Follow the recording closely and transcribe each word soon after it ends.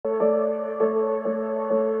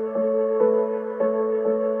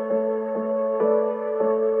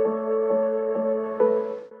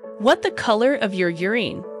What the color of your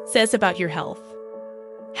urine says about your health.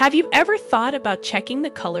 Have you ever thought about checking the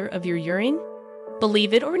color of your urine?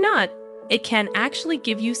 Believe it or not, it can actually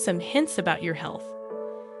give you some hints about your health.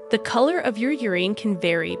 The color of your urine can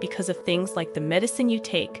vary because of things like the medicine you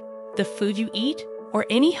take, the food you eat, or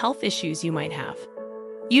any health issues you might have.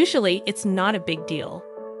 Usually, it's not a big deal.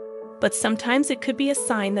 But sometimes it could be a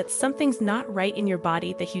sign that something's not right in your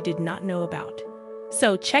body that you did not know about.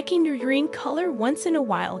 So checking your urine color once in a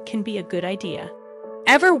while can be a good idea.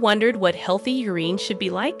 Ever wondered what healthy urine should be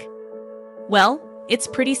like? Well, it's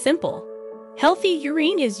pretty simple. Healthy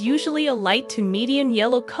urine is usually a light to medium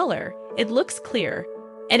yellow color, it looks clear,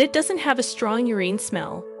 and it doesn't have a strong urine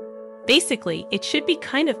smell. Basically, it should be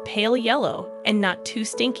kind of pale yellow and not too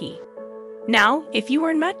stinky. Now, if you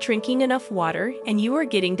are not drinking enough water and you are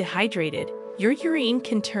getting dehydrated, your urine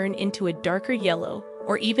can turn into a darker yellow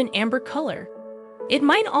or even amber color. It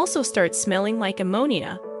might also start smelling like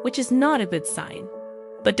ammonia, which is not a good sign.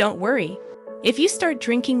 But don't worry, if you start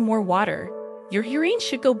drinking more water, your urine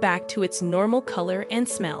should go back to its normal color and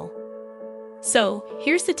smell. So,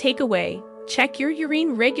 here's the takeaway. Check your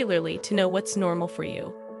urine regularly to know what's normal for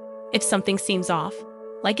you. If something seems off,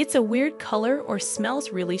 like it's a weird color or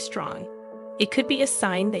smells really strong, it could be a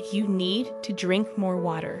sign that you need to drink more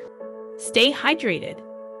water. Stay hydrated.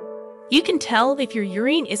 You can tell if your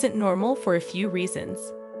urine isn't normal for a few reasons.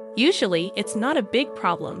 Usually, it's not a big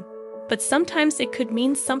problem, but sometimes it could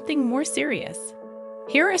mean something more serious.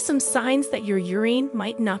 Here are some signs that your urine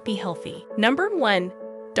might not be healthy. Number 1,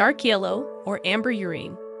 dark yellow or amber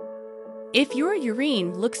urine. If your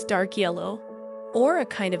urine looks dark yellow or a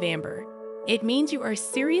kind of amber, it means you are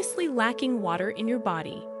seriously lacking water in your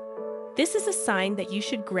body. This is a sign that you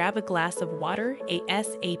should grab a glass of water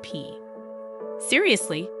ASAP.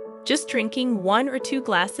 Seriously, just drinking 1 or 2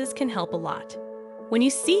 glasses can help a lot. When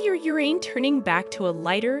you see your urine turning back to a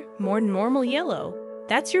lighter, more normal yellow,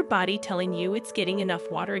 that's your body telling you it's getting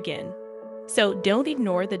enough water again. So don't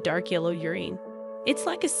ignore the dark yellow urine. It's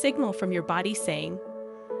like a signal from your body saying,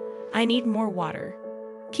 I need more water.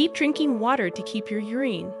 Keep drinking water to keep your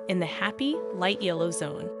urine in the happy, light yellow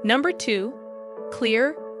zone. Number 2,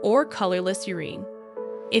 clear or colorless urine.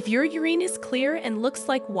 If your urine is clear and looks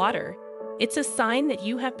like water, it's a sign that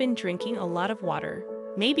you have been drinking a lot of water,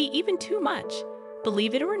 maybe even too much.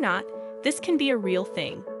 Believe it or not, this can be a real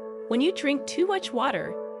thing. When you drink too much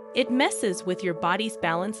water, it messes with your body's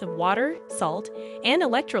balance of water, salt, and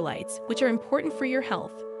electrolytes, which are important for your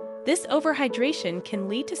health. This overhydration can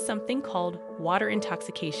lead to something called water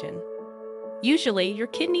intoxication. Usually, your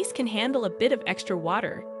kidneys can handle a bit of extra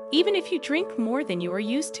water, even if you drink more than you are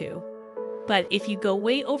used to. But if you go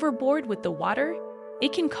way overboard with the water,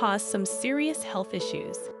 it can cause some serious health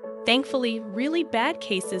issues. Thankfully, really bad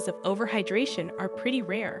cases of overhydration are pretty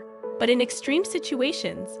rare. But in extreme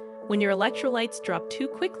situations, when your electrolytes drop too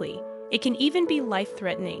quickly, it can even be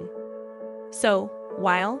life-threatening. So,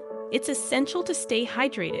 while it's essential to stay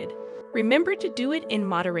hydrated, remember to do it in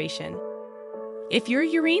moderation. If your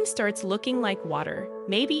urine starts looking like water,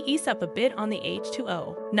 maybe ease up a bit on the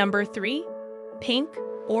H2O. Number 3, pink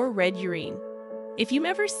or red urine. If you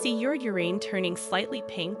ever see your urine turning slightly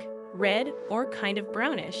pink, red, or kind of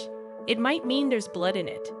brownish, it might mean there's blood in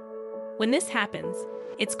it. When this happens,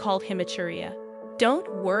 it's called hematuria.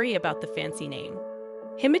 Don't worry about the fancy name.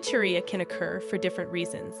 Hematuria can occur for different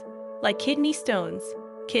reasons, like kidney stones,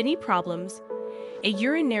 kidney problems, a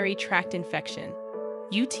urinary tract infection,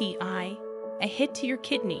 UTI, a hit to your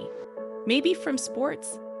kidney, maybe from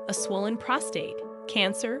sports, a swollen prostate,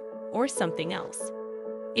 cancer, or something else.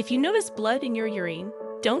 If you notice blood in your urine,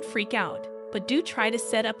 don't freak out, but do try to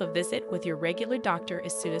set up a visit with your regular doctor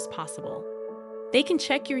as soon as possible. They can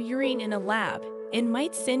check your urine in a lab and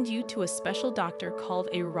might send you to a special doctor called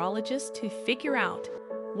a urologist to figure out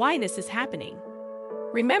why this is happening.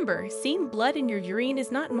 Remember, seeing blood in your urine is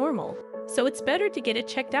not normal, so it's better to get it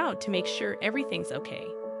checked out to make sure everything's okay.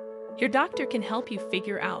 Your doctor can help you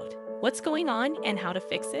figure out what's going on and how to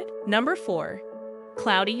fix it. Number 4,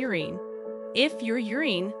 cloudy urine. If your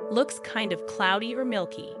urine looks kind of cloudy or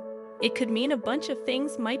milky, it could mean a bunch of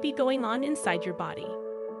things might be going on inside your body.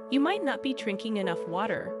 You might not be drinking enough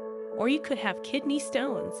water, or you could have kidney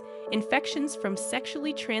stones, infections from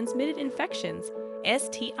sexually transmitted infections,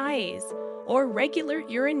 STIs, or regular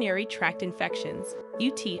urinary tract infections,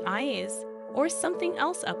 UTIs, or something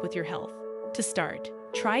else up with your health. To start,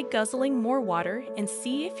 try guzzling more water and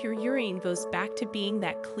see if your urine goes back to being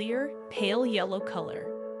that clear, pale yellow color.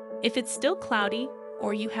 If it's still cloudy,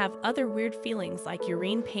 or you have other weird feelings like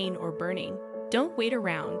urine pain or burning, don't wait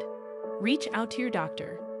around. Reach out to your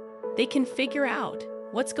doctor. They can figure out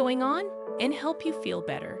what's going on and help you feel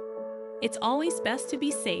better. It's always best to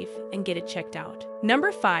be safe and get it checked out.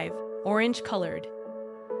 Number 5. Orange colored.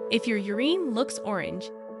 If your urine looks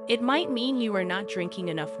orange, it might mean you are not drinking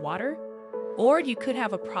enough water, or you could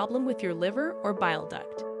have a problem with your liver or bile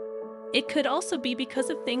duct. It could also be because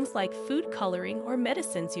of things like food coloring or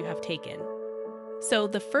medicines you have taken. So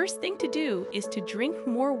the first thing to do is to drink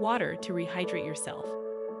more water to rehydrate yourself.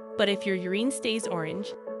 But if your urine stays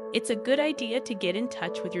orange, it's a good idea to get in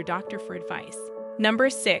touch with your doctor for advice. Number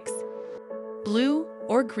 6. Blue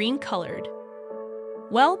or green colored.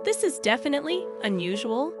 Well, this is definitely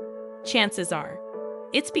unusual. Chances are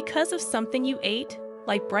it's because of something you ate,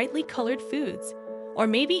 like brightly colored foods, or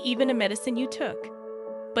maybe even a medicine you took.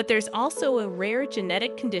 But there's also a rare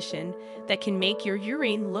genetic condition that can make your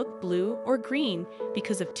urine look blue or green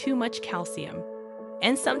because of too much calcium.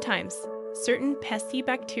 And sometimes, certain pesky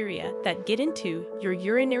bacteria that get into your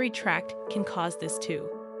urinary tract can cause this too.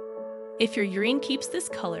 If your urine keeps this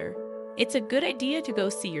color, it's a good idea to go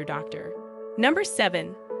see your doctor. Number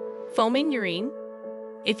 7. Foaming urine.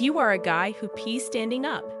 If you are a guy who pees standing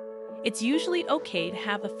up, it's usually okay to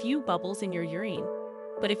have a few bubbles in your urine.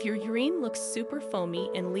 But if your urine looks super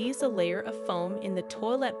foamy and leaves a layer of foam in the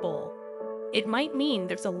toilet bowl, it might mean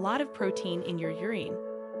there's a lot of protein in your urine.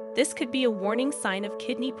 This could be a warning sign of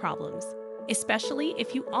kidney problems, especially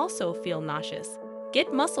if you also feel nauseous,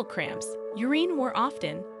 get muscle cramps, urine more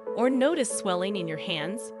often, or notice swelling in your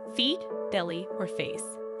hands, feet, belly, or face.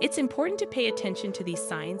 It's important to pay attention to these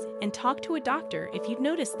signs and talk to a doctor if you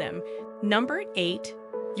notice them. Number 8.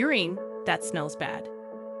 Urine that smells bad.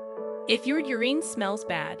 If your urine smells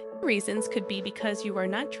bad, reasons could be because you are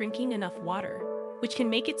not drinking enough water, which can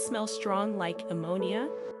make it smell strong like ammonia.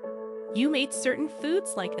 You ate certain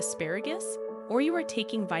foods like asparagus, or you are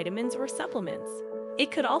taking vitamins or supplements. It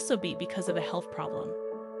could also be because of a health problem.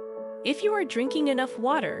 If you are drinking enough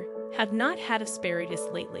water, have not had asparagus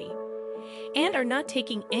lately, and are not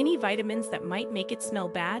taking any vitamins that might make it smell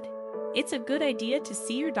bad, it's a good idea to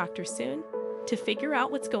see your doctor soon to figure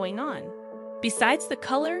out what's going on. Besides the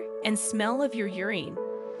color and smell of your urine,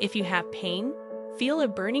 if you have pain, feel a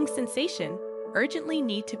burning sensation, urgently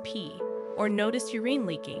need to pee, or notice urine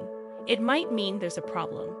leaking, it might mean there's a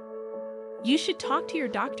problem. You should talk to your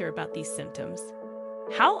doctor about these symptoms.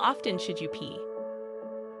 How often should you pee?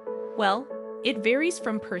 Well, it varies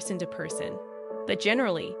from person to person, but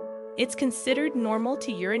generally, it's considered normal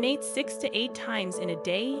to urinate 6 to 8 times in a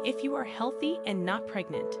day if you are healthy and not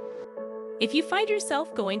pregnant. If you find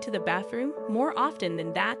yourself going to the bathroom more often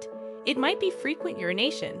than that, it might be frequent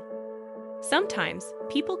urination. Sometimes,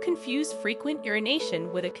 people confuse frequent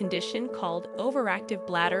urination with a condition called overactive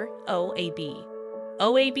bladder, OAB.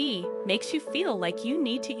 OAB makes you feel like you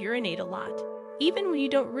need to urinate a lot, even when you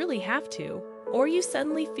don't really have to, or you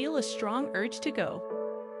suddenly feel a strong urge to go.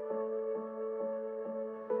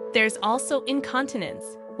 There's also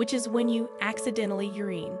incontinence, which is when you accidentally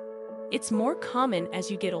urine. It's more common as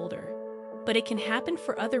you get older, but it can happen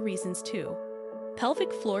for other reasons too.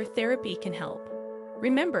 Pelvic floor therapy can help.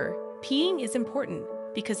 Remember, peeing is important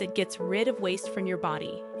because it gets rid of waste from your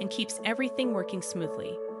body and keeps everything working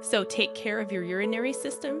smoothly. So take care of your urinary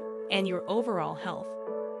system and your overall health.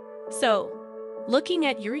 So, looking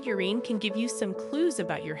at your urine can give you some clues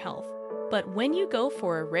about your health, but when you go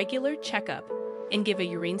for a regular checkup and give a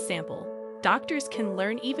urine sample, doctors can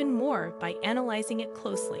learn even more by analyzing it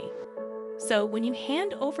closely. So when you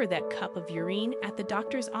hand over that cup of urine at the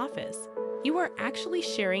doctor's office, you are actually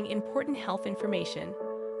sharing important health information,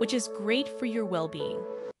 which is great for your well-being.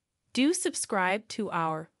 Do subscribe to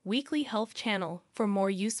our weekly health channel for more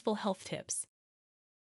useful health tips.